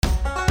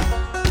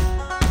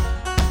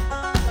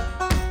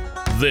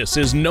This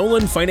is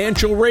Nolan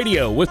Financial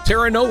Radio with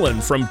Tara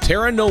Nolan from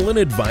Tara Nolan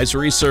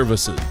Advisory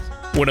Services.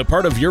 When a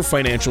part of your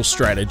financial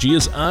strategy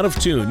is out of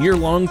tune, your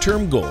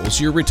long-term goals,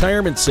 your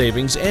retirement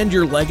savings, and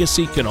your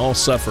legacy can all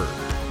suffer.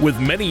 With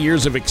many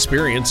years of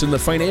experience in the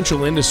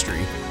financial industry,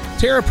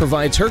 Tara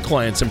provides her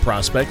clients and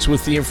prospects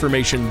with the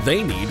information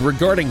they need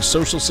regarding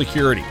Social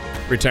Security,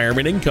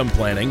 retirement income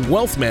planning,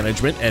 wealth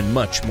management, and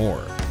much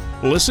more.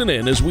 Listen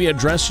in as we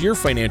address your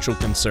financial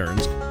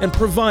concerns and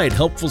provide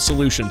helpful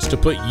solutions to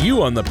put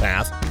you on the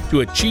path to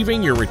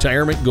achieving your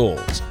retirement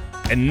goals.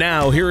 And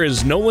now, here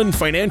is Nolan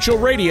Financial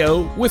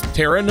Radio with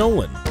Tara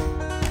Nolan.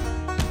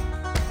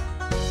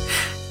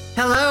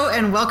 Hello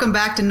and welcome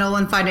back to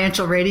Nolan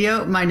Financial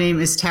Radio. My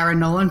name is Tara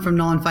Nolan from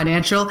Nolan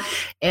Financial.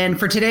 And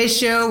for today's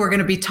show, we're going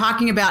to be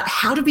talking about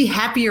how to be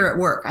happier at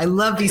work. I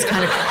love these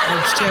kind of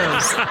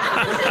shows.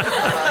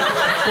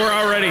 We're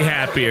already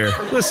happier.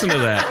 Listen to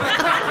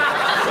that.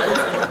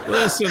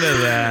 Listen to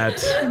that.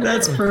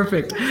 That's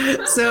perfect.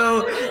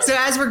 So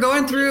as we're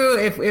going through,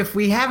 if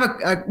we have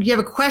you have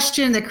a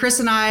question that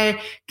Chris and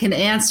I can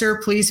answer,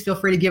 please feel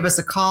free to give us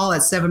a call at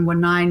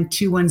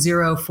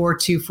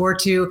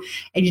 719-210-4242.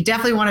 And you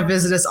definitely want to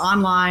visit us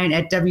online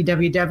at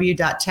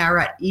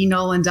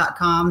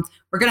www.tara.enolan.com.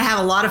 We're going to have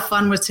a lot of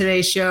fun with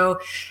today's show.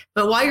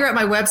 But while you're at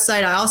my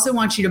website, I also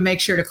want you to make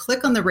sure to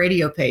click on the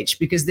radio page,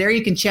 because there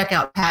you can check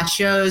out past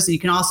shows. You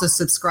can also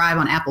subscribe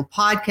on Apple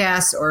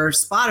Podcasts or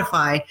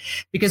Spotify,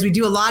 because we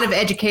do a lot of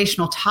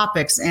educational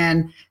topics,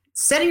 and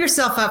setting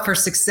yourself up for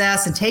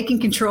success and taking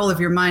control of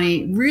your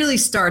money really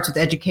starts with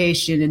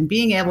education and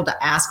being able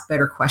to ask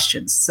better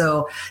questions.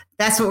 So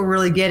that's what we're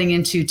really getting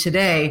into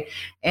today.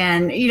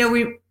 And,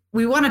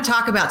 we want to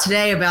talk about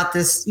today about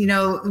this,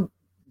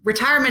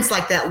 retirement's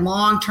like that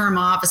long-term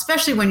off,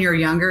 especially when you're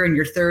younger in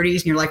your 30s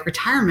and you're like,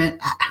 retirement,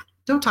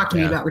 don't talk to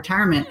me about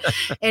retirement.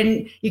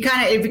 And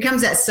it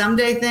becomes that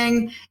someday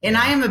thing. And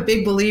I am a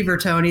big believer,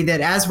 Tony,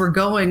 that as we're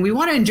going, we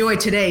want to enjoy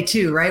today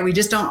too, right? We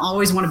just don't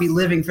always want to be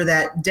living for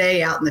that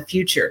day out in the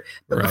future.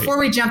 But before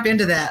we jump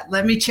into that,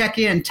 let me check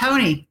in.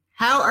 Tony,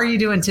 how are you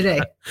doing today?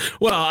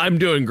 Well, I'm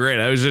doing great.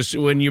 I was just,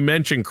 when you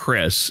mentioned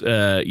Chris,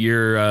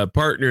 your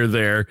partner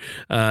there,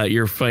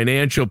 your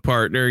financial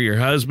partner, your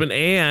husband,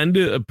 and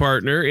a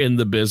partner in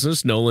the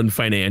business, Nolan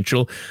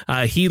Financial.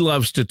 He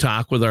loves to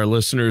talk with our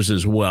listeners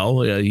as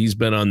well. He's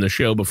been on the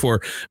show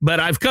before, but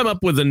I've come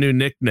up with a new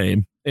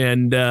nickname.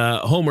 And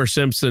Homer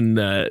Simpson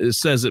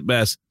says it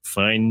best.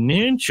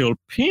 Financial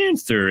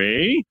Panther,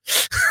 eh?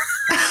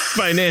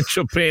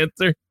 Financial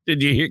Panther.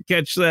 Did you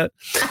catch that?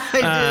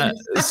 I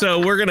did.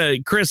 So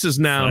Chris is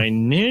now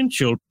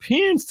Financial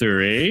Panther,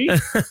 eh?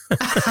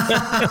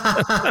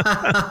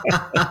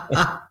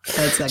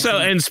 So,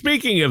 and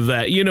speaking of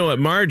that, you know what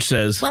Marge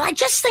says? Well, I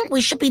just think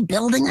we should be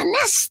building a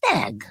nest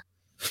egg.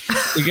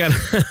 We got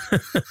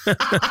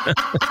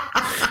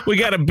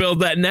to build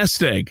that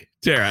nest egg,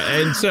 Tara.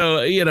 And so,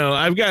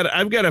 I've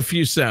got a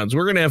few sounds.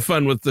 We're going to have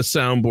fun with the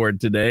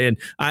soundboard today. And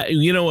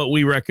what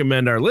we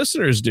recommend our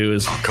listeners do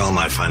is call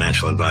my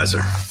financial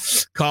advisor.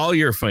 Call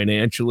your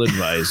financial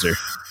advisor.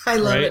 I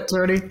love it,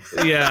 Tony.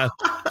 Yeah.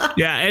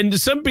 Yeah. And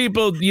some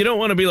people, you don't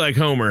want to be like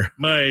Homer.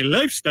 My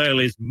lifestyle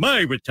is my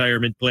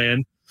retirement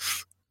plan.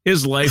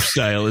 His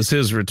lifestyle is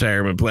his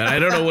retirement plan. I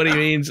don't know what he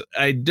means.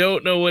 I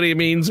don't know what he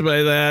means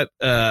by that.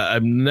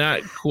 I'm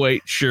not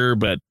quite sure,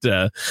 but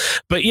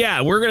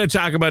yeah, we're going to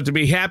talk about to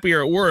be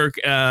happier at work.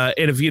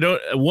 And if you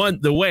don't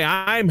want the way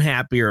I'm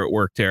happier at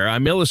work, Tara,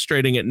 I'm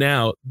illustrating it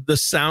now. The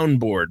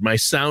soundboard, my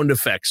sound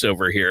effects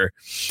over here.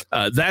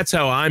 That's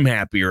how I'm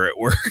happier at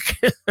work.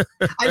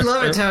 I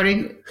love it,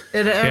 Tony.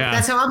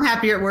 That's how I'm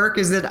happier at work,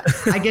 is that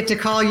I get to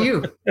call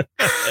you.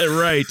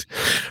 Right.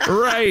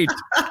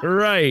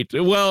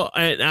 Well,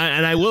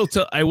 and I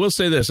will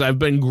say this. I've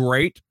been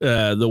great.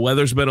 The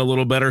weather's been a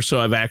little better,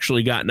 so I've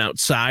actually gotten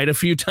outside a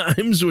few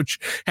times, which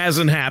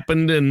hasn't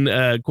happened in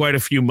quite a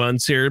few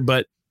months here,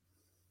 but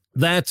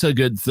that's a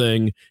good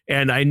thing.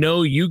 And I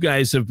know you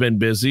guys have been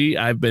busy.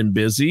 I've been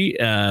busy.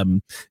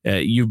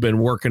 You've been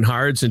working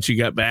hard since you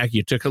got back.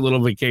 You took a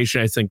little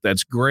vacation. I think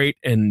that's great.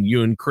 And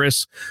you and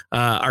Chris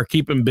are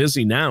keeping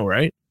busy now,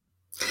 right?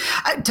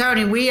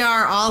 Tony, we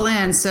are all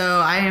in.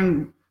 So I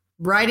am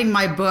writing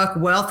my book,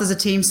 Wealth is a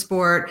Team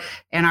Sport,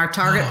 and our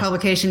target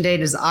publication date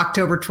is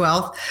October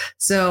 12th.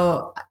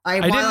 So I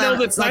didn't know the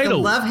title. It's like a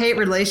love-hate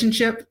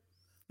relationship.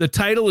 The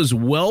title is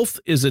Wealth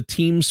is a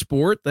Team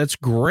Sport. That's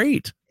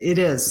great. It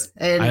is.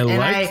 And I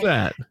like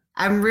that.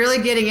 I'm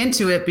really getting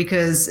into it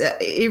because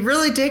it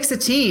really takes a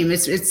team.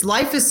 It's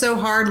life is so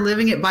hard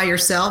living it by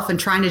yourself and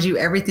trying to do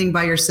everything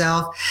by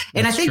yourself.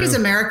 And I think as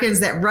Americans,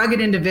 that rugged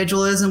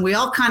individualism, we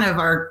all kind of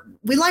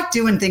we like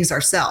doing things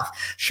ourselves.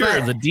 Sure.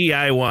 But the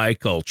DIY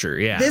culture.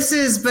 Yeah. But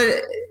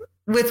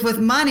with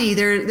money,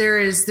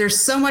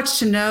 there's so much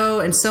to know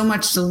and so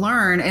much to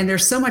learn, and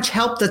there's so much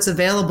help that's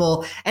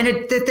available. And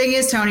the thing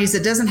is, Tony, is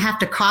it doesn't have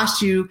to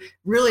cost you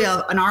really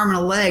an arm and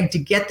a leg to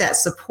get that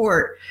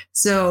support.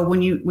 So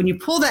when you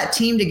pull that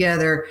team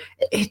together,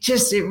 it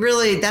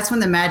really, that's when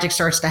the magic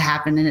starts to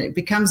happen, and it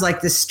becomes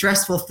like this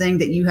stressful thing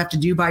that you have to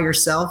do by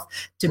yourself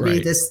to be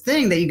this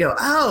thing that you go,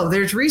 oh,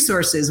 there's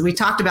resources. We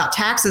talked about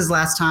taxes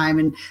last time,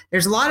 and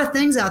there's a lot of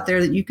things out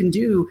there that you can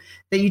do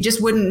that you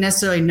just wouldn't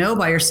necessarily know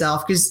by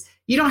yourself, because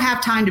you don't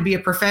have time to be a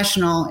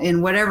professional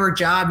in whatever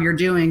job you're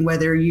doing,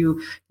 whether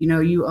you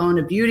own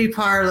a beauty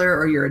parlor,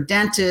 or you're a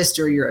dentist,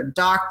 or you're a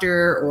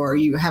doctor, or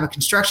you have a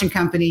construction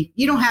company.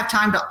 You don't have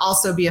time to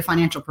also be a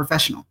financial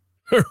professional.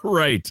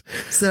 Right.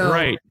 So,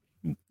 right.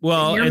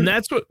 Well, and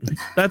that's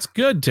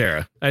good,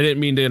 Tara. I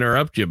didn't mean to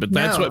interrupt you, but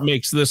that's what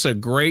makes this a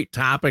great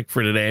topic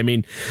for today. I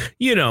mean,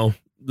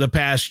 the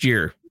past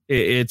year,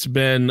 it's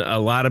been a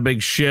lot of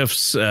big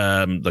shifts,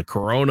 the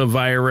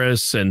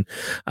coronavirus,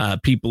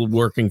 and people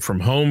working from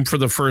home for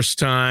the first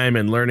time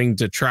and learning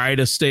to try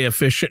to stay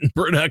efficient and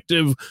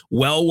productive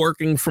while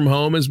working from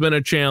home has been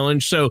a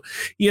challenge. So,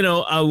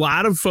 a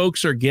lot of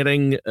folks are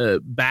getting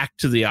back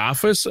to the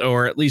office,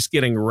 or at least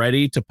getting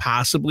ready to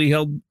possibly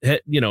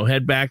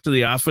head back to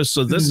the office.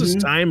 So this is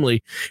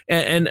timely.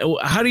 And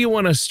how do you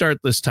want to start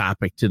this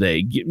topic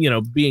today?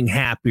 Being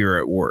happier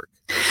at work.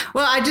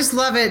 Well, I just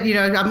love it.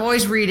 I'm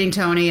always reading,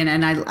 Tony,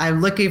 and I'm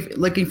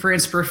looking for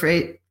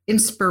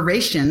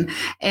inspiration.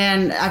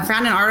 And I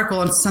found an article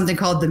on something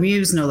called The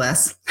Muse, no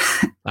less.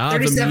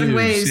 37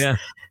 ways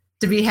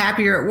to be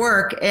happier at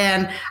work.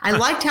 And I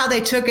liked how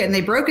they took it and they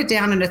broke it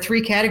down into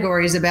 3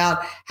 categories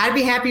about how to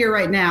be happier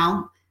right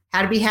now,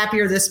 how to be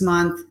happier this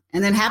month,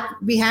 and then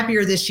be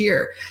happier this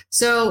year.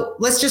 So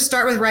let's just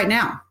start with right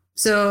now.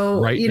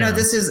 So,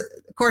 this is...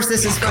 Of course,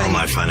 this is call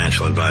my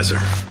financial advisor.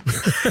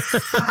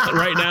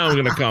 Right now, I'm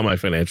going to call my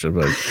financial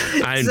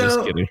advisor. I'm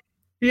just kidding.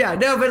 Yeah,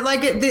 no, but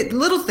like the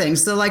little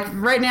things. So like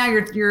right now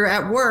you're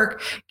at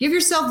work, give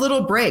yourself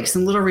little breaks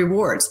and little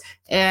rewards.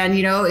 And,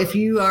 if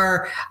you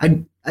are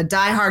a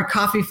diehard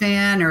coffee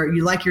fan, or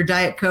you like your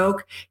Diet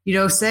Coke,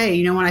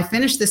 say, when I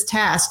finish this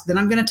task, then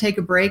I'm going to take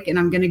a break and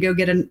I'm going to go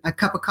get a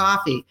cup of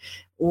coffee.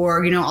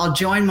 Or, I'll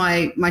join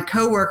my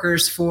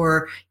coworkers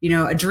for,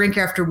 a drink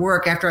after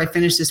work after I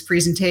finish this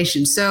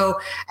presentation. So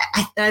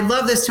I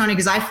love this, Tony,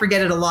 because I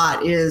forget it a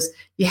lot, is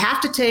you have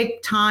to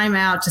take time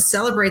out to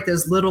celebrate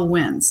those little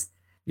wins.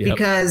 Yep.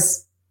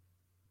 Because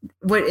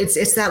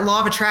it's that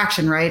law of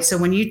attraction, right? So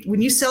when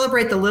you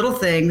celebrate the little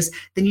things,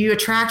 then you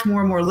attract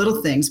more and more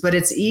little things. But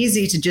it's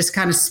easy to just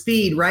kind of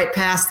speed right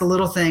past the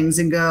little things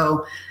and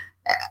go,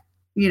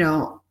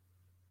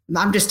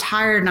 I'm just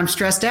tired and I'm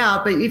stressed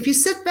out. But if you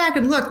sit back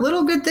and look,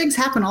 little good things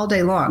happen all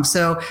day long.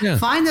 So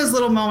find those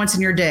little moments in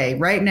your day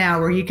right now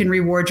where you can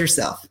reward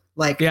yourself.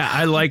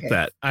 I like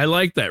that. I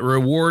like that.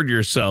 Reward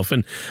yourself.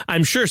 And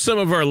I'm sure some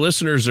of our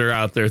listeners are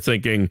out there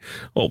thinking,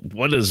 well,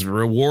 what does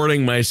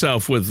rewarding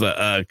myself with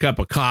a cup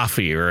of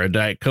coffee or a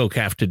Diet Coke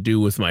have to do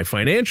with my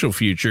financial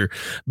future?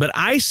 But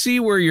I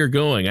see where you're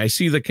going. I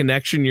see the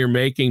connection you're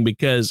making,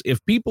 because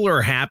if people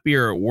are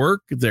happier at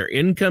work, their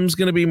income's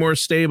going to be more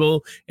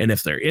stable. And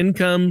if their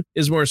income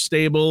is more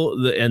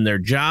stable and their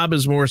job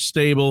is more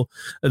stable,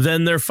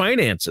 then their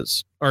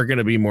finances are going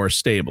to be more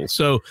stable.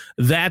 So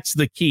that's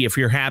the key. If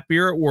you're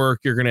happier at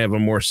work, you're going to have a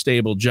more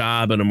stable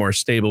job and a more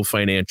stable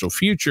financial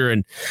future.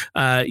 And,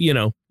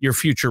 your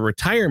future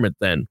retirement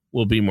then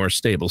will be more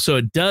stable. So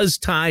it does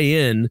tie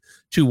in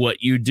to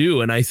what you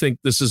do. And I think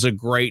this is a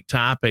great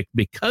topic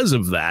because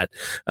of that.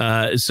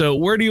 So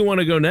where do you want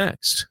to go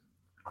next?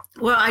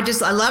 Well, I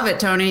love it,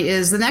 Tony.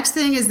 The next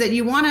thing is that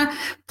you want to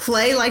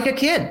play like a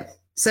kid.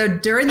 So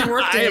during the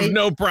workday, I have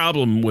no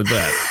problem with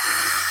that.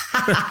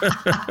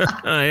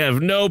 I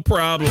have no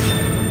problem.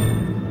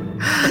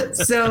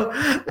 So,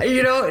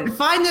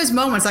 find those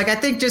moments. Like, I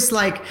think just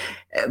like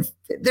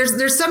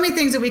there's so many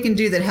things that we can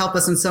do that help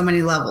us on so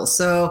many levels.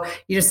 So,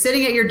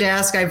 sitting at your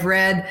desk, I've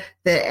read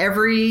that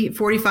every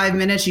 45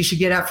 minutes you should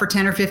get up for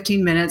 10 or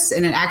 15 minutes,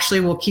 and it actually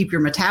will keep your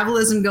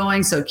metabolism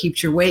going. So it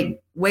keeps your weight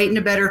in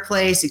a better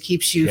place. It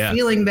keeps you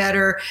feeling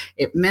better.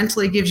 It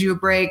mentally gives you a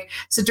break.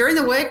 So during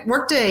the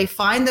workday,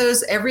 find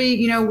those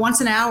every,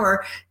 once an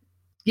hour.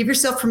 Give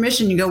yourself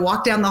permission. You go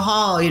walk down the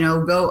hall,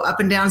 go up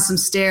and down some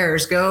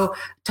stairs, go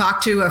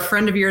talk to a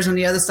friend of yours on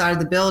the other side of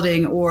the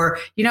building. Or,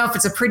 if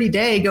it's a pretty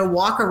day, go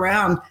walk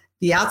around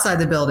the outside of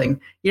the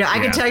building. I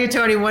can tell you,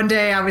 Tony, one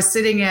day I was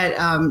sitting at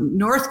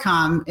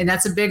Northcom, and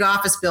that's a big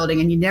office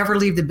building, and you never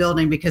leave the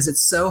building because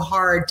it's so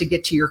hard to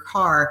get to your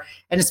car.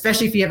 And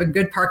especially if you have a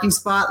good parking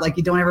spot, like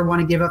you don't ever want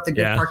to give up the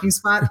good parking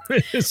spot.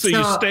 so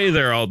you stay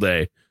there all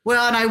day.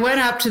 Well, and I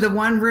went up to the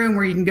one room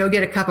where you can go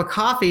get a cup of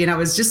coffee, and I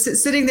was just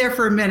sitting there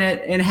for a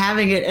minute and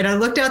having it. And I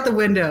looked out the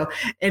window,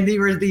 and there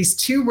were these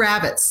 2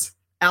 rabbits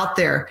out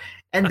there,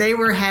 and they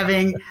were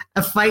having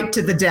a fight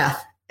to the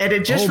death. And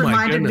it just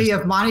reminded me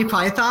of Monty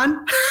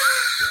Python.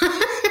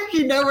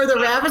 you know, where the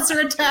rabbits are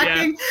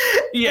attacking.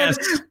 Yeah. Yes.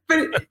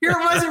 But here it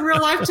was in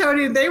real life,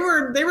 Tony. They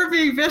were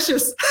being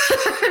vicious.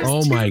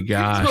 Oh my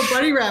gosh. Little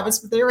bunny rabbits,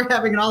 but they were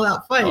having an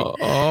all-out fight.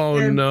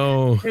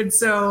 No. And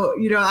so,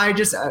 you know, I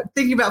just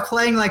thinking about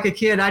playing like a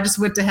kid. I just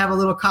went to have a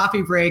little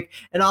coffee break,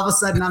 and all of a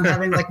sudden I'm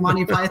having like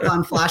Monty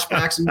Python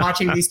flashbacks and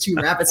watching these two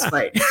rabbits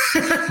fight.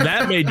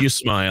 That made you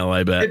smile,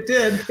 I bet. It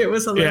did. It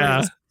was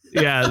hilarious.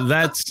 Yeah,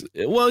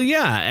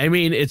 I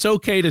mean, it's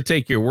okay to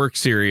take your work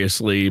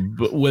seriously,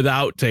 but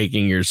without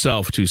taking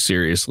yourself too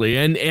seriously.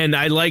 And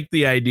I like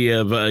the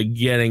idea of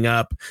getting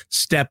up,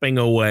 stepping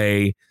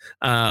away.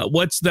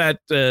 What's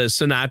that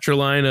Sinatra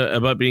line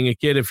about being a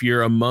kid? If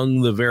you're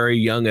among the very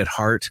young at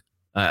heart.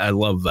 I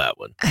love that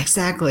one.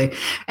 Exactly.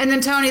 And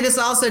then, Tony, this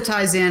also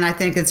ties in. I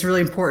think it's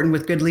really important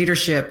with good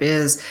leadership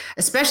is,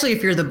 especially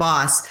if you're the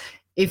boss,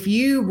 if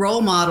you role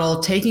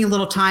model taking a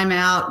little time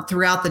out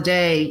throughout the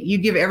day, you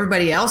give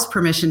everybody else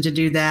permission to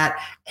do that.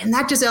 And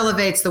that just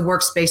elevates the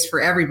workspace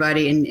for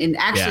everybody and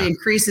actually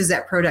increases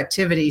that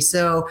productivity.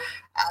 So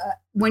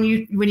when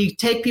you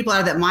take people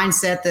out of that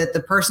mindset that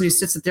the person who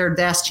sits at their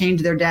desk,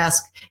 change their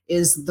desk,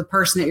 is the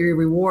person that you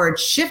reward,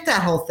 shift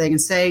that whole thing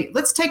and say,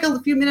 let's take a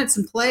few minutes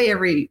and play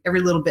every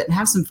little bit and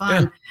have some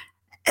fun.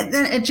 Yeah. And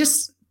then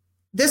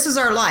this is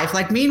our life.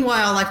 Like,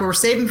 meanwhile, like we're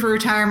saving for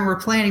retirement, we're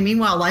planning.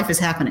 Meanwhile, life is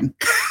happening.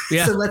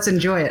 Yeah. So let's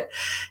enjoy it.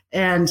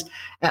 And,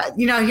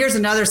 you know, here's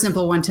another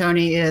simple one,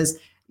 Tony, is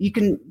you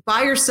can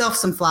buy yourself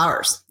some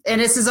flowers. And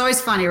this is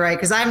always funny, right?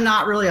 Because I'm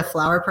not really a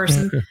flower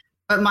person,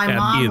 but my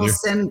mom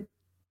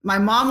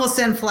will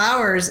send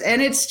flowers.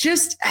 And it's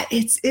just,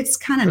 it's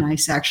kind of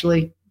nice,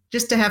 actually,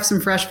 just to have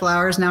some fresh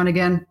flowers now and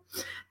again.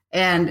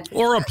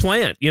 Or a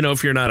plant, you know,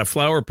 if you're not a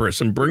flower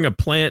person, bring a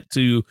plant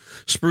to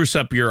spruce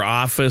up your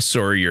office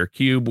or your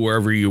cube,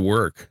 wherever you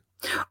work.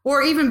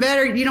 Or even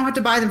better, you don't have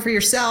to buy them for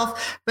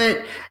yourself,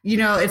 but you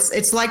know,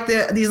 it's like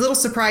these little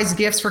surprise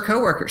gifts for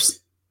coworkers.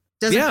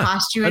 Doesn't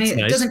cost you anything.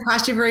 Nice. It doesn't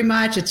cost you very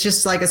much. It's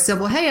just like a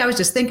simple, hey, I was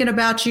just thinking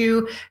about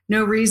you.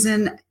 No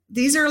reason.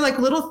 These are like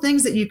little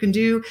things that you can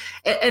do.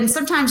 And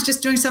sometimes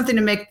just doing something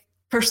to make the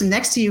person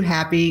next to you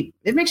happy,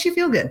 it makes you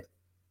feel good.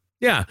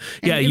 Yeah.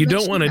 Yeah. You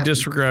don't want to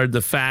disregard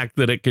the fact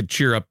that it could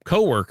cheer up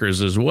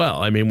coworkers as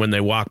well. I mean, when they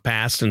walk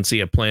past and see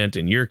a plant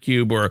in your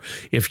cube, or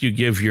if you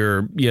give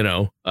your,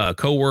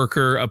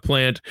 coworker a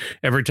plant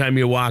every time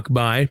you walk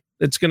by,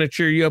 it's going to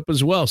cheer you up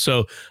as well.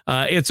 So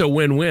it's a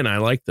win-win. I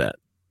like that.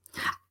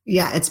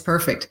 Yeah, it's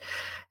perfect.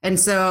 And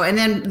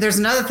then there's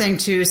another thing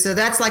too. So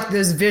that's like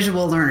those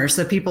visual learners.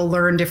 So people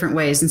learn different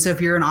ways. And so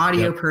if you're an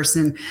audio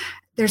person,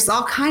 there's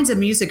all kinds of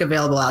music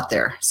available out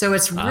there. So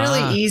it's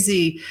really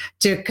easy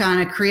to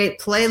kind of create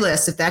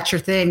playlists, if that's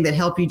your thing, that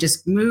help you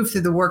just move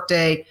through the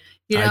workday.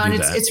 You know, and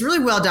it's really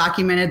well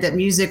documented that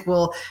music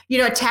will,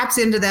 it taps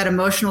into that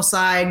emotional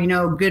side,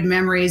 good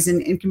memories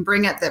and can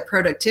bring up that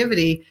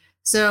productivity.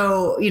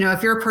 So,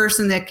 if you're a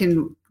person that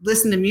can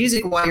listen to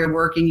music while you're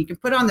working, you can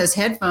put on those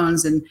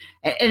headphones and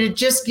it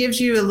just gives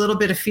you a little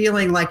bit of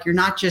feeling like you're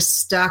not just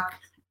stuck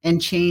and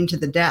chained to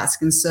the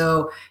desk. And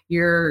so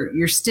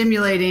you're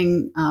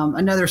stimulating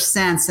another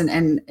sense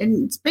and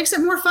it makes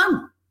it more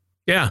fun.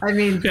 Yeah. I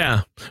mean,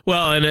 yeah.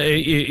 Well, and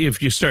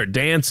if you start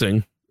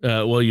dancing,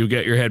 you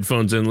get your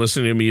headphones in,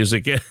 listening to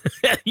music,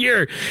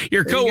 your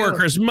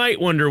coworkers might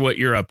wonder what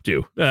you're up to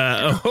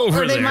over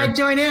there. Or they might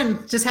join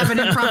in, just have an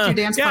impromptu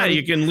dance party. Yeah,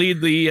 you can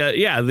lead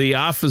the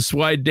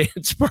office-wide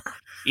dance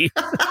party.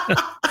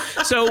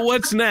 So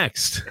what's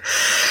next?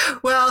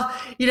 Well,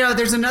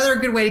 there's another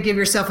good way to give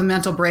yourself a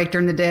mental break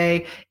during the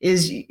day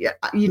is, you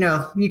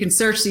can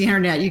search the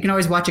internet. You can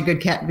always watch a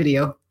good cat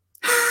video.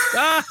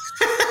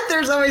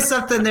 There's always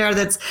something there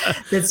that's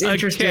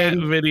interesting. A cat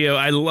video.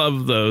 I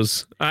love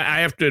those. I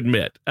have to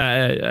admit,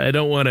 I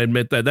don't want to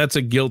admit that. That's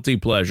a guilty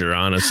pleasure,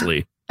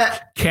 honestly.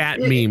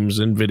 Cat memes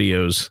and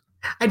videos.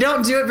 I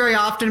don't do it very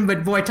often,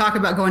 but boy, talk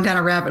about going down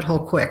a rabbit hole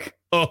quick.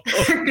 Oh,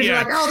 yeah. You're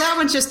like, that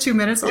one's just 2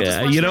 minutes.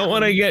 You don't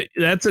want to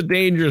that's a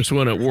dangerous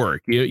one at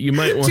work. You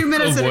might want 2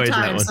 minutes to avoid at a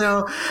time.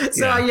 So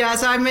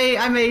I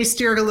may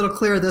steer a little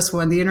clear of this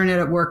one. The internet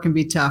at work can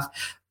be tough,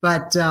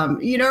 but or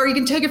you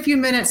can take a few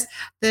minutes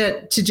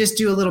to just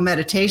do a little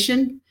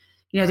meditation.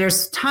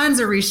 There's tons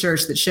of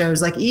research that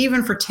shows, like,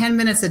 even for 10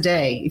 minutes a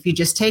day, if you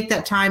just take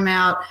that time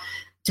out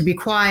to be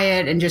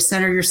quiet and just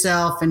center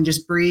yourself and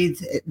just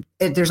breathe,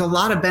 there's a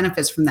lot of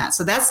benefits from that.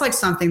 So that's like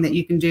something that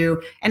you can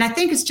do. And I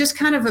think it's just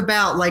kind of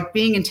about like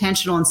being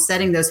intentional and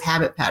setting those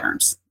habit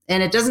patterns.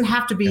 And it doesn't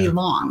have to be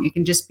long. It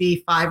can just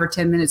be 5 or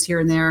 10 minutes here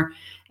and there.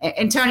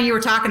 And Tony, you were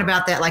talking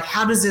about that. Like,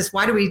 what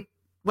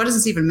does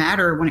this even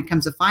matter when it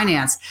comes to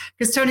finance?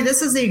 Because Tony,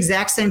 this is the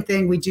exact same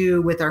thing we do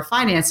with our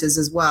finances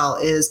as well.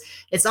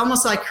 It's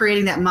almost like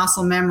creating that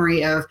muscle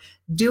memory of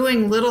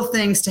doing little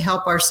things to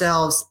help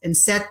ourselves and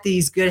set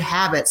these good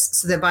habits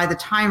so that by the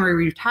time we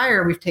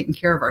retire, we've taken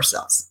care of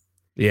ourselves.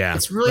 Yeah.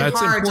 It's really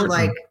hard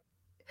important.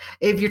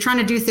 If you're trying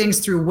to do things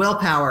through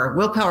willpower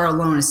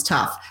alone is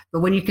tough. But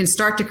when you can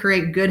start to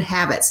create good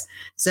habits,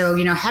 so,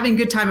 having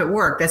good time at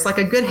work, that's like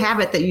a good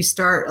habit that you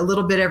start a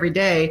little bit every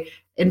day.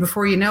 And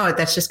before you know it,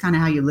 that's just kind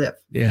of how you live.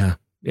 Yeah.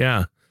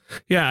 Yeah.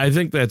 Yeah, I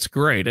think that's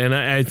great. And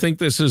I think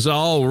this is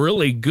all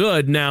really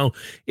good. Now,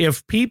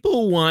 if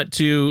people want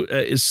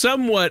to,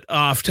 somewhat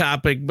off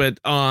topic, but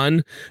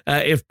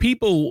if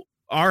people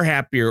are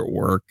happier at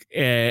work,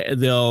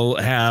 they'll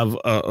have,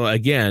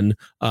 again,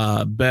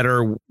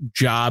 better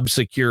job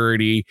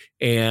security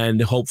and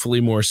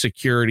hopefully more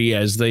security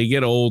as they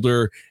get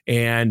older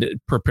and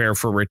prepare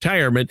for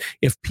retirement.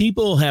 If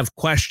people have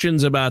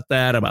questions about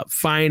that, about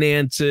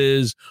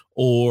finances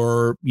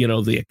or,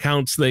 the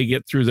accounts they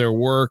get through their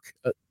work,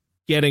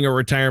 getting a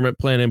retirement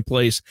plan in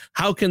place,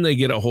 how can they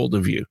get a hold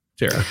of you,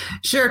 Tara?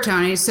 Sure,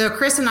 Tony. So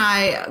Chris and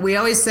we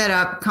always set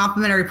up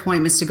complimentary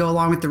appointments to go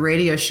along with the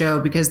radio show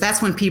because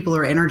that's when people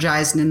are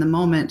energized and in the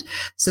moment.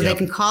 So They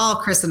can call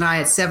Chris and I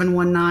at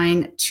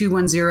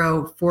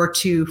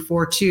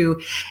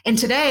 719-210-4242. And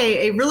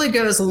today it really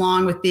goes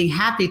along with being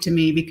happy to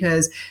me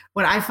because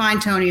what I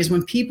find, Tony, is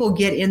when people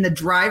get in the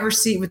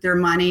driver's seat with their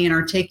money and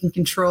are taking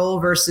control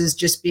versus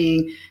just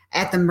being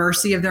at the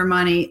mercy of their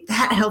money,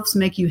 that helps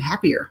make you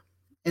happier.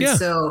 And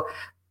so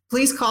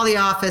please call the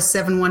office,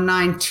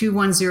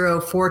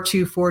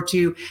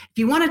 719-210-4242. If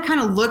you want to kind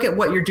of look at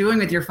what you're doing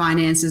with your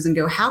finances and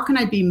go, how can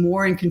I be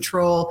more in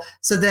control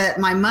so that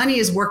my money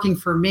is working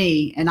for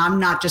me and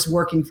I'm not just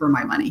working for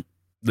my money?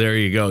 There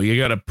you go. You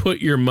got to put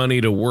your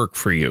money to work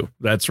for you.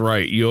 That's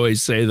right. You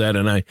always say that.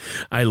 And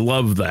I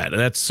love that.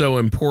 That's so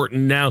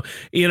important. Now,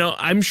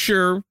 I'm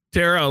sure,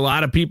 Tara, a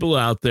lot of people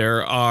out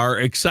there are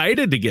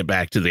excited to get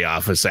back to the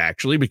office,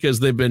 actually, because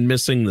they've been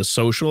missing the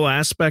social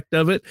aspect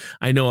of it.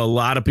 I know a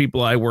lot of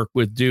people I work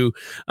with do,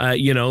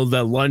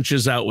 the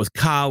lunches out with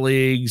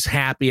colleagues,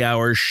 happy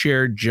hours,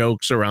 shared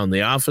jokes around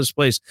the office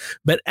place.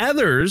 But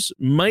others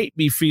might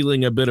be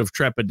feeling a bit of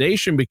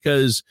trepidation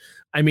because,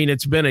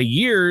 it's been a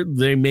year.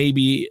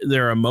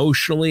 They're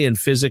emotionally and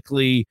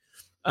physically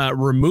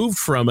removed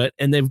from it,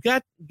 and they've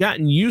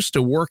gotten used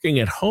to working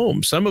at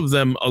home, some of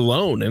them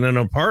alone in an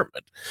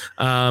apartment.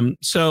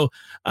 So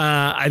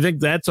I think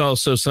that's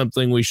also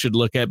something we should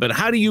look at. But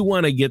how do you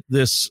want to get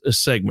this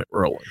segment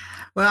rolling?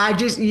 Well, I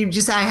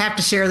have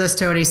to share this,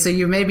 Tony. So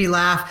you made me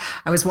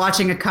laugh. I was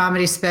watching a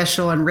comedy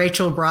special and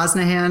Rachel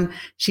Brosnahan,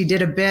 she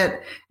did a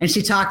bit and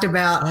she talked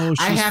about,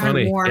 I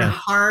haven't worn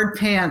hard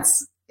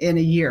pants in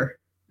a year.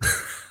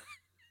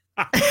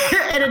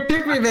 And it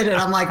took me a minute.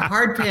 I'm like,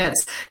 hard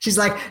pants. She's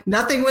like,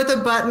 nothing with a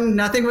button,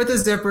 nothing with a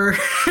zipper.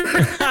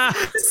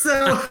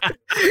 So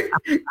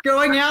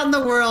going out in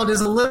the world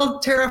is a little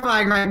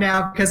terrifying right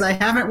now because I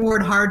haven't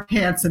worn hard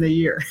pants in a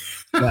year.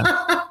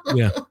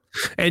 Yeah.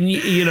 And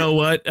you know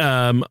what?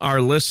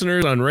 Our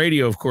listeners on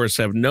radio, of course,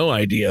 have no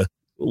idea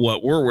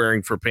what we're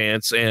wearing for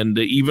pants, and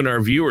even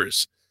our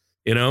viewers.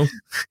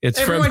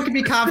 Everyone can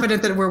be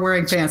confident that we're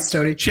wearing pants,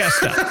 Tony.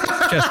 Chest up.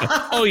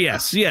 Oh,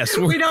 yes.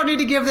 We don't need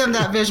to give them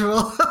that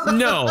visual.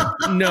 No,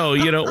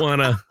 you don't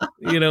want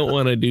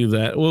to do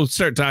that. We'll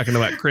start talking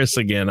about Chris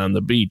again on the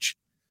beach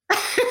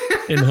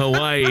in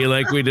Hawaii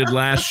like we did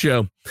last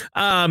show.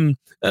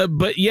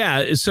 But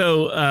yeah,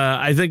 so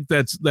I think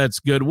that's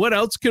good. What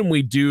else can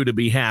we do to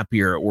be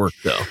happier at work,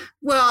 though?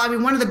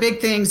 Well, one of the big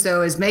things,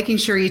 though, is making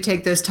sure you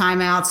take those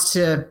timeouts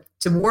to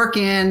work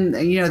in,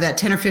 that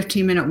 10 or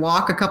 15 minute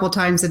walk a couple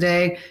times a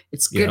day.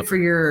 It's good for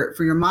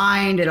your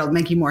mind. It'll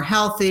make you more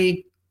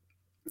healthy.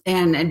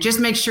 And just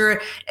make sure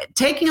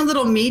taking a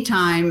little me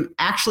time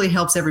actually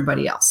helps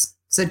everybody else.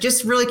 So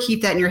just really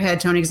keep that in your head,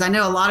 Tony, because I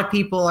know a lot of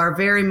people are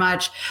very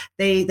much,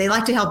 they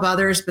like to help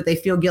others, but they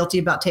feel guilty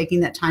about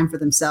taking that time for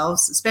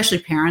themselves, especially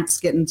parents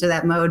get into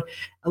that mode.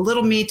 A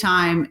little me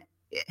time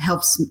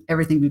helps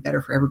everything be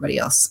better for everybody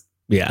else.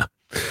 Yeah.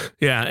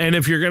 Yeah. And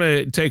if you're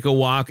going to take a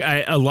walk,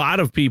 a lot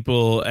of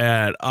people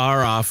at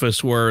our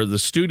office where the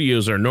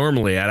studios are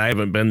normally at, I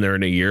haven't been there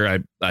in a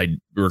year. I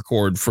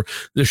record for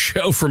the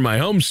show from my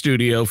home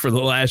studio for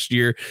the last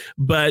year,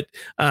 but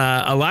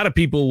a lot of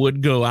people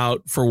would go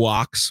out for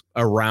walks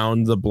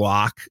around the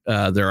block.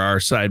 There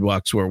are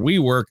sidewalks where we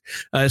work.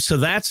 So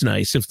that's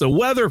nice. If the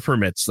weather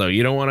permits, though,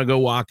 you don't want to go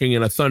walking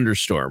in a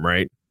thunderstorm,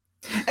 right?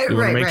 You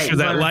want to make sure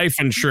that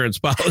life insurance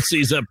policy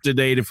is up to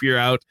date if you're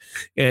out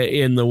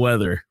in the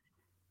weather.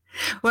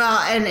 Well,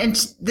 and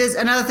there's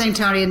another thing,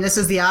 Tony, and this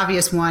is the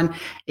obvious one,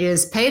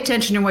 is pay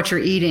attention to what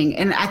you're eating.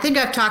 And I think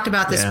I've talked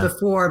about this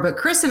before, but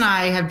Chris and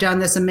I have done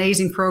this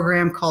amazing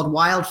program called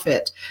Wild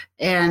Fit.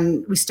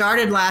 And we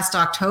started last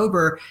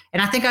October,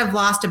 and I think I've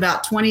lost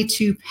about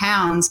 22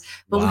 pounds.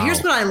 But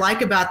here's what I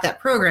like about that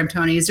program,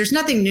 Tony, is there's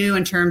nothing new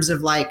in terms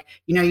of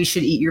you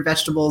should eat your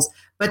vegetables.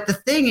 But the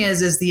thing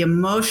is the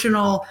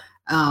emotional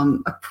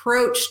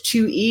approach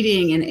to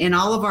eating and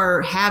all of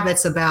our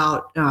habits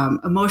about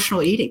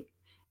emotional eating.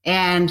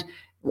 And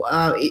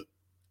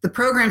the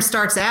program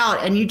starts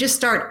out and you just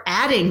start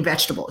adding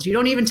vegetables. You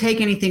don't even take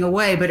anything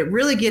away, but it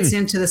really gets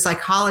into the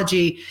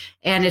psychology,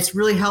 and it's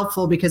really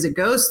helpful because it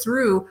goes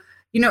through,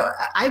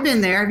 I've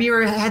been there. Have you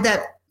ever had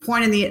that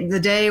point in the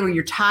day where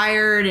you're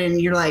tired and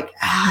you're like,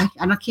 I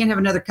can't have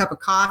another cup of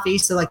coffee.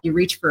 So you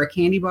reach for a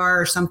candy bar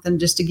or something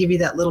just to give you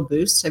that little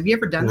boost. Have you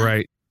ever done that?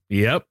 Right.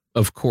 Yep.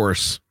 Of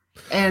course.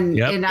 And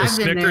the I've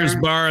Snickers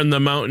bar and the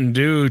Mountain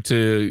Dew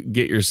to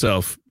get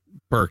yourself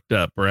perked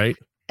up, right?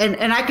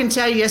 And I can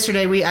tell you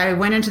yesterday, I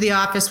went into the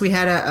office, we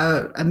had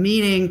a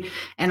meeting,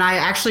 and I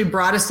actually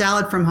brought a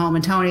salad from home.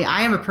 And Tony,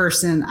 I am a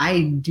person,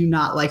 I do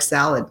not like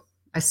salad.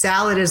 A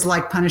salad is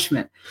like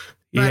punishment.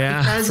 But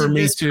because of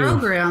this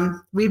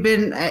program, we've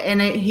been,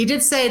 and he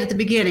did say it at the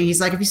beginning,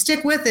 he's like, if you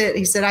stick with it,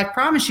 he said, I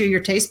promise you, your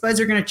taste buds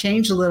are going to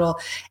change a little.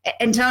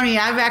 And Tony,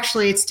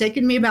 it's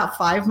taken me about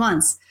 5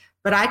 months,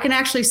 but I can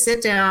actually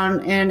sit down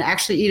and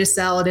actually eat a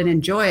salad and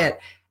enjoy it.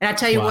 And I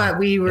tell you what,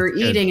 we were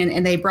eating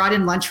and they brought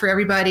in lunch for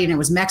everybody, and it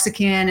was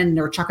Mexican, and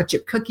there were chocolate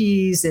chip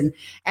cookies. And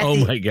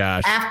my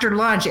gosh, after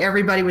lunch,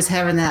 everybody was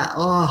having that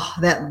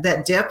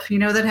dip,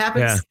 that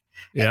happens.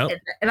 Yeah.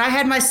 And I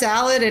had my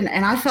salad and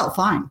I felt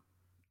fine.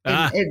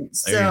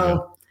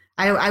 So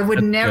I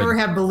would never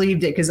have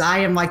believed it, because I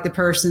am like the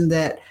person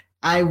that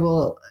I've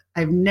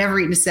never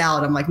eaten a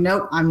salad. I'm like,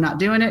 nope, I'm not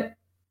doing it.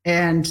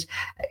 And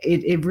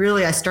it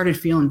really, I started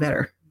feeling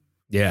better.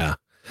 Yeah.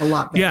 A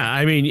lot better. Yeah.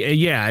 I mean,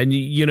 yeah.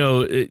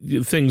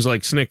 And things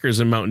like Snickers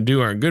and Mountain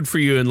Dew aren't good for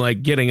you. And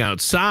like getting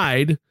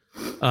outside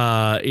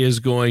is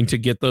going to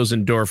get those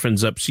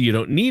endorphins up, so you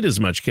don't need as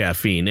much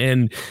caffeine.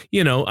 And,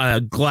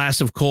 a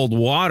glass of cold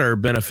water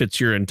benefits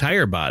your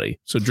entire body.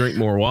 So drink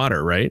more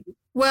water, right?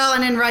 Well,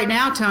 and then right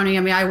now, Tony,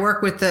 I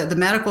work with the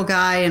medical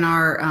guy in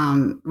our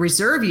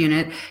reserve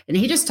unit, and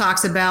he just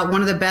talks about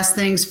one of the best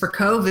things for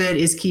COVID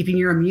is keeping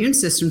your immune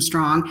system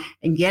strong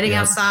and getting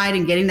outside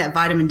and getting that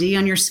vitamin D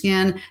on your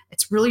skin.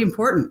 It's really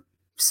important.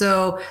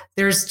 So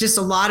there's just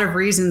a lot of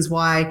reasons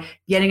why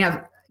getting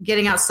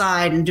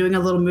outside and doing a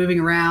little moving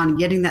around and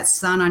getting that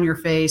sun on your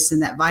face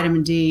and that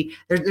vitamin D,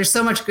 there's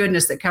so much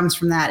goodness that comes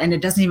from that, and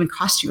it doesn't even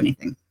cost you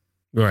anything.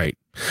 Right.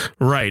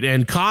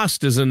 And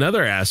cost is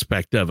another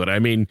aspect of it. I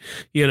mean,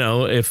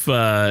 if,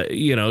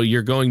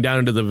 you're going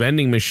down to the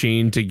vending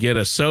machine to get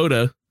a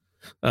soda,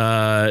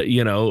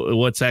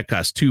 what's that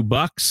cost?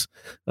 $2.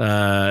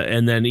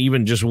 And then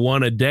even just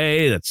one a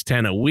day, that's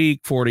 10 a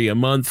week, 40 a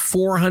month,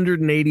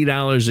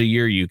 $480 a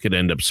year you could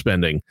end up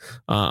spending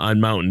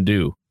on Mountain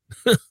Dew.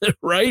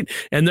 Right.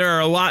 And there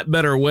are a lot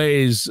better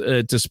ways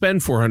to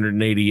spend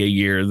 $480 a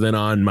year than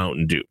on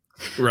Mountain Dew.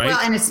 Right. Well,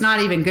 and it's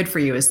not even good for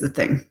you is the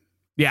thing.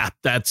 Yeah,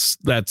 that's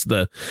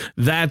the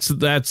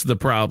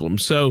problem.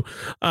 So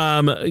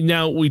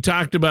now we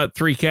talked about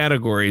 3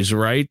 categories,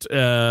 right?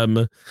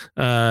 What's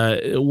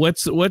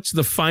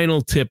the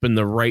final tip in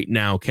the right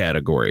now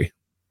category?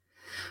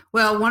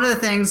 Well, one of the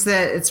things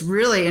that it's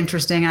really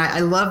interesting,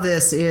 I love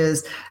this,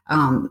 is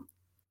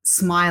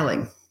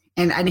smiling.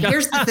 And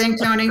here's the thing,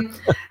 Tony.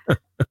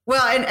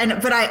 Well,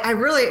 but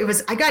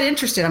I got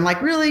interested. I'm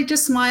like, really,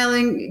 just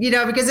smiling,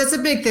 because it's a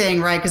big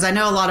thing, right? Because I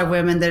know a lot of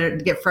women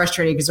that get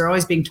frustrated because they're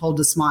always being told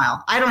to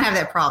smile. I don't have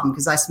that problem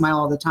because I smile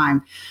all the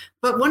time.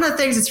 But one of the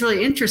things that's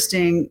really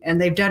interesting,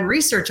 and they've done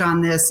research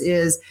on this,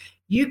 is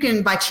you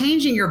can, by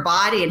changing your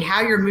body and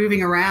how you're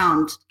moving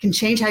around, can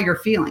change how you're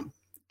feeling.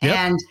 Yep,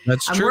 and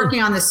I'm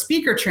working on the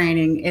speaker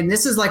training, and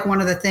this is like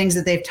one of the things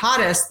that they've taught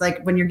us,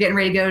 like when you're getting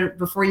ready to go,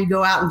 before you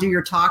go out and do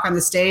your talk on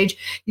the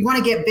stage, you want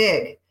to get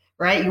big,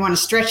 right? You want to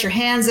stretch your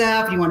hands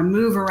up, you want to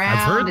move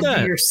around and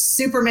do your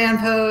Superman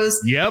pose.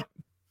 Yep.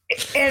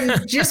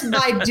 And just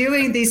by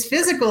doing these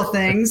physical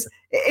things,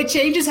 it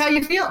changes how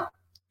you feel.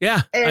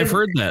 Yeah, I've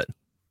heard that.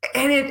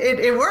 And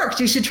it works.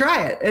 You should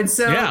try it. And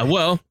so, yeah,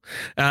 well,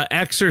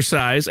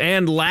 exercise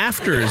and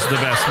laughter is the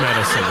best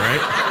medicine,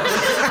 right?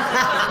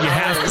 You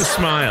have to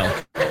smile.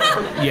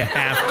 You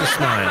have to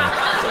smile.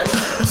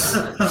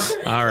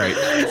 All right.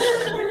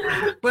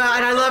 Well,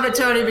 and I love it,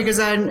 Tony, because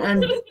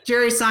and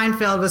Jerry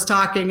Seinfeld was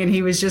talking, and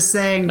he was just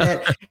saying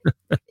that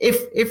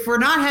if we're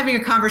not having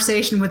a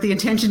conversation with the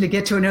intention to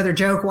get to another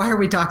joke, why are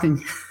we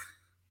talking?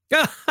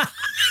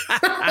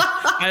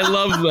 I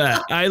love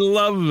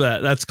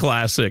that. That's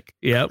classic.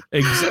 Yep.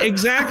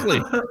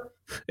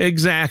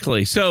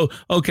 Exactly. So,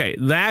 okay,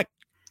 that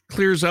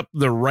clears up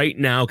the right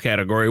now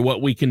category,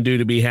 what we can do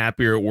to be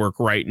happier at work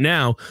right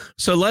now.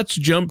 So let's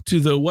jump to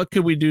the what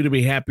could we do to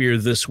be happier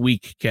this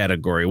week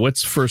category.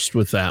 What's first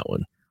with that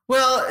one?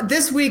 Well,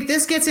 this week,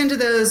 this gets into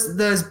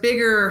those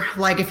bigger,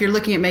 like if you're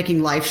looking at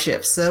making life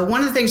shifts. So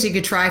one of the things you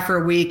could try for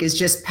a week is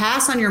just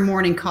pass on your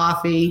morning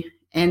coffee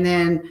and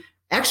then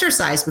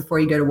exercise before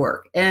you go to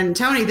work. And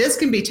Tony, this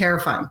can be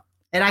terrifying.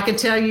 And I can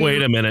tell you.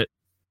 Wait a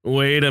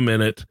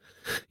minute.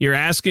 You're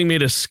asking me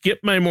to skip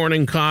my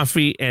morning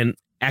coffee and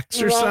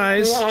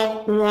exercise?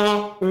 Sad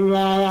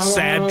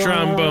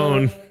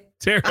trombone.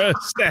 Tara,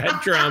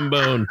 sad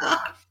trombone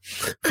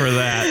for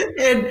that.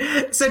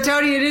 And so,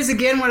 Tony, it is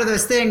again one of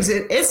those things.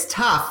 It's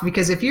tough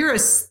because if you're a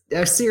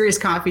serious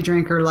coffee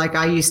drinker like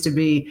I used to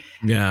be,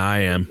 yeah, I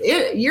am.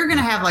 You're going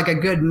to have like a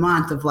good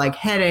month of like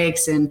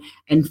headaches and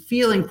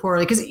feeling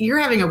poorly because you're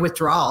having a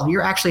withdrawal.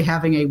 You're actually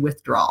having a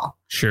withdrawal.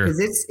 Sure. Because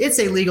it's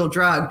a legal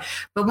drug.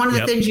 But one of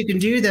the things you can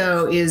do,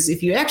 though, is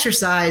if you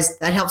exercise,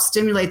 that helps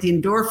stimulate the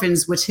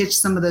endorphins, which hits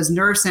some of those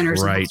nerve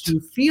centers and helps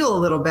you feel a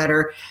little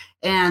better.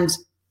 And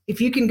if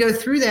you can go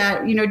through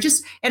that,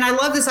 and I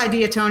love this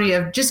idea, Tony,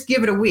 of just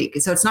give it a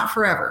week. So it's not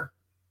forever.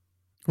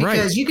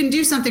 Because you can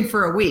do something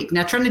for a week.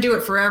 Now, trying to do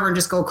it forever and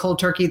just go cold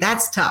turkey,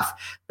 that's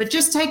tough. But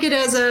just take it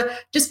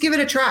just give it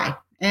a try.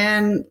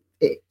 And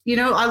a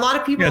lot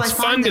of people. Yeah, it's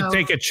fun to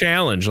take a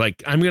challenge.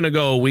 Like, I'm going to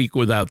go a week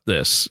without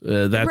this.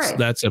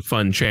 That's a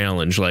fun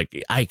challenge.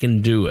 Like, I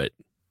can do it.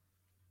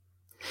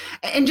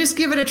 And just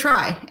give it a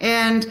try.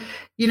 And,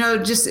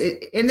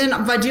 and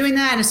then by doing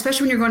that, and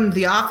especially when you're going to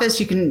the office,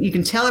 you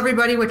can tell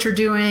everybody what you're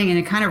doing, and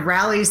it kind of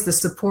rallies the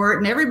support,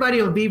 and everybody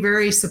will be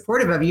very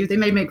supportive of you. They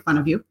may make fun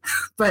of you,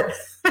 but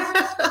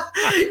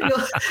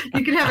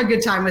you can have a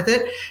good time with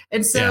it.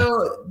 And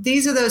so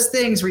these are those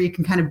things where you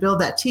can kind of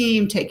build that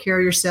team, take care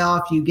of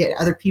yourself. You get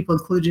other people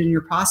included in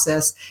your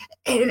process,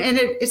 and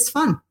it's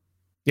fun.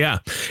 Yeah.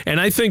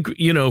 And I think,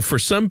 for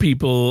some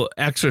people,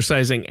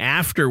 exercising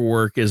after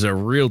work is a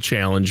real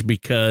challenge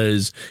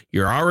because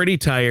you're already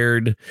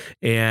tired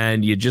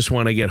and you just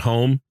want to get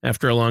home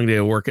after a long day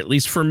of work. At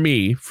least for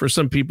me, for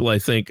some people, I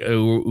think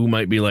who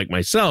might be like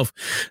myself,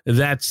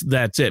 that's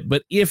it.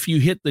 But if you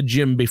hit the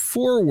gym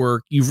before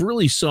work, you've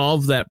really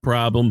solved that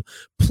problem.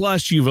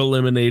 Plus, you've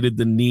eliminated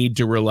the need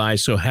to rely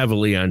so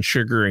heavily on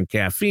sugar and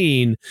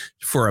caffeine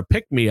for a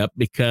pick-me-up,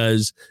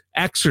 because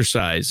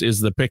exercise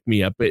is the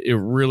pick-me-up. It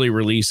really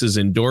releases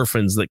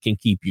endorphins that can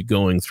keep you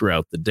going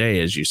throughout the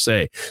day, as you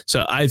say.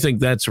 So I think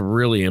that's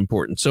really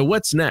important. So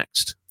what's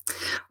next?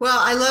 Well,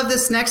 I love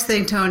this next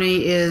thing,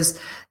 Tony, is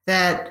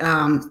that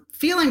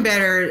feeling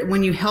better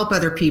when you help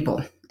other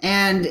people.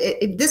 And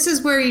this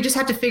is where you just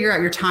have to figure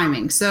out your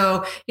timing.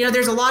 So,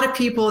 there's a lot of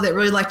people that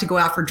really like to go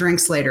out for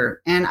drinks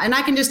later. And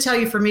I can just tell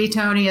you, for me,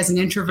 Tony, as an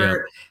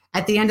introvert,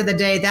 at the end of the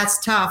day, that's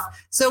tough.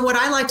 So what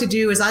I like to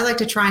do is I like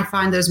to try and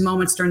find those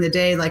moments during the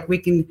day, like we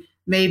can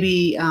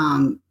maybe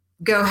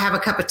go have a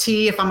cup of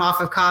tea if I'm off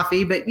of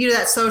coffee, but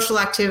that social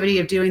activity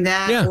of doing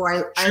that. Yeah,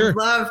 or I sure.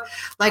 love,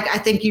 like, I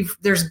think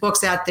there's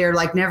books out there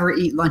like Never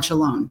Eat Lunch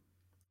Alone.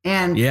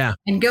 And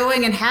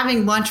going and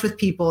having lunch with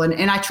people.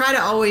 And I try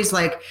to always,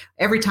 like,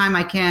 every time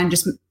I can,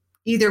 just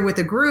either with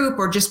a group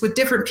or just with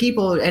different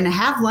people, and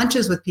have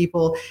lunches with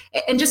people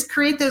and just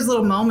create those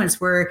little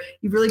moments where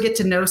you really get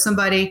to know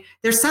somebody.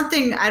 There's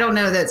something, I don't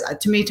know, that's,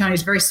 to me, Tony,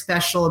 is very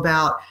special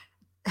about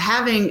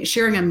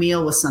sharing a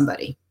meal with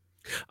somebody.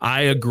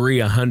 I agree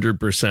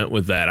 100%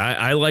 with that.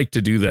 I like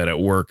to do that at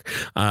work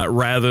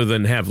rather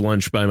than have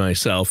lunch by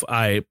myself.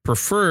 I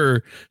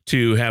prefer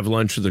to have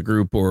lunch with a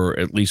group, or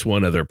at least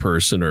one other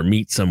person, or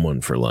meet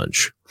someone for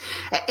lunch.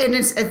 And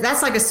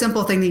that's like a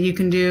simple thing that you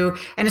can do.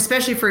 And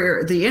especially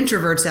for the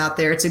introverts out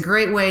there, it's a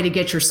great way to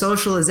get your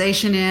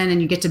socialization in,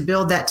 and you get to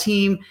build that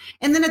team.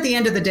 And then at the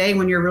end of the day,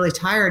 when you're really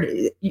tired,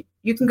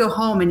 you can go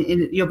home and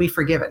you'll be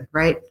forgiven,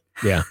 right?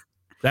 Yeah.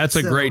 That's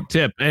a great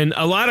tip, and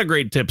a lot of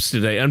great tips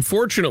today.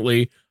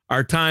 Unfortunately,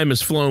 our time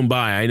has flown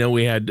by. I know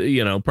we had,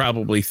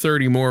 probably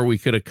 30 more we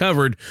could have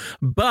covered,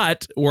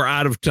 but we're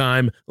out of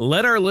time.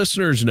 Let our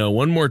listeners know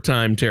one more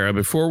time, Tara,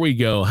 before we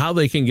go, how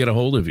they can get a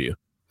hold of you.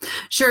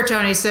 Sure,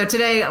 Tony. So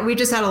today we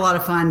just had a lot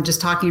of fun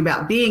just talking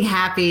about being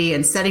happy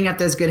and setting up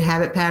those good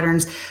habit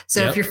patterns.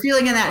 So if you're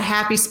feeling in that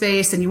happy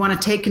space and you want to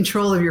take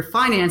control of your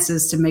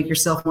finances to make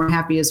yourself more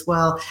happy as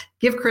well,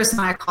 give Chris and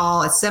I a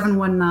call at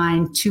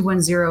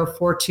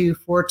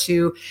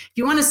 719-210-4242. If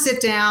you want to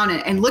sit down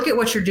and look at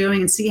what you're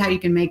doing and see how you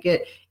can make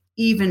it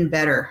even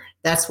better,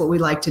 that's what we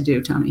like to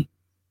do, Tony.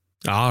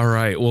 All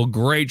right. Well,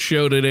 great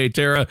show today,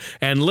 Tara.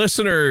 And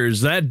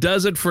listeners, that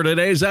does it for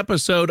today's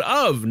episode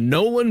of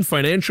Nolan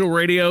Financial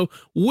Radio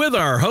with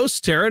our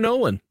host, Tara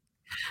Nolan.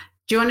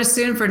 Join us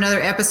soon for another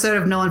episode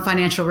of Nolan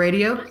Financial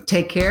Radio.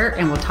 Take care,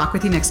 and we'll talk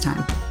with you next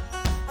time.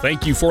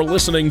 Thank you for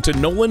listening to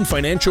Nolan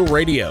Financial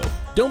Radio.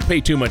 Don't pay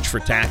too much for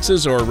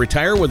taxes or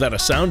retire without a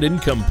sound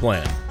income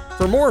plan.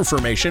 For more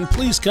information,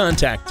 please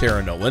contact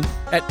Tara Nolan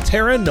at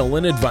Tara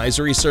Nolan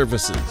Advisory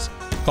Services.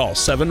 Call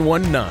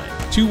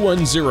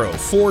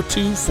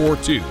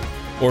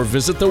 719-210-4242 or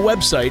visit the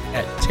website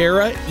at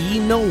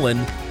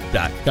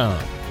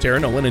taraenolan.com. Tara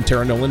Nolan and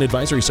Tara Nolan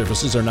Advisory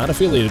Services are not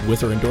affiliated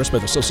with or endorsed by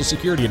the Social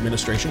Security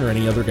Administration or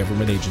any other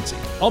government agency.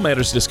 All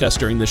matters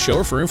discussed during this show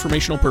are for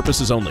informational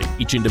purposes only.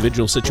 Each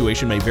individual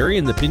situation may vary,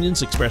 and the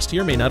opinions expressed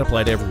here may not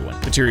apply to everyone.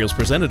 Materials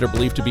presented are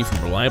believed to be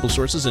from reliable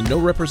sources, and no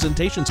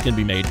representations can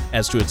be made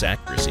as to its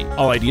accuracy.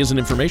 All ideas and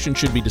information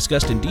should be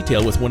discussed in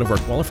detail with one of our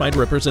qualified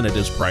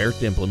representatives prior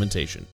to implementation.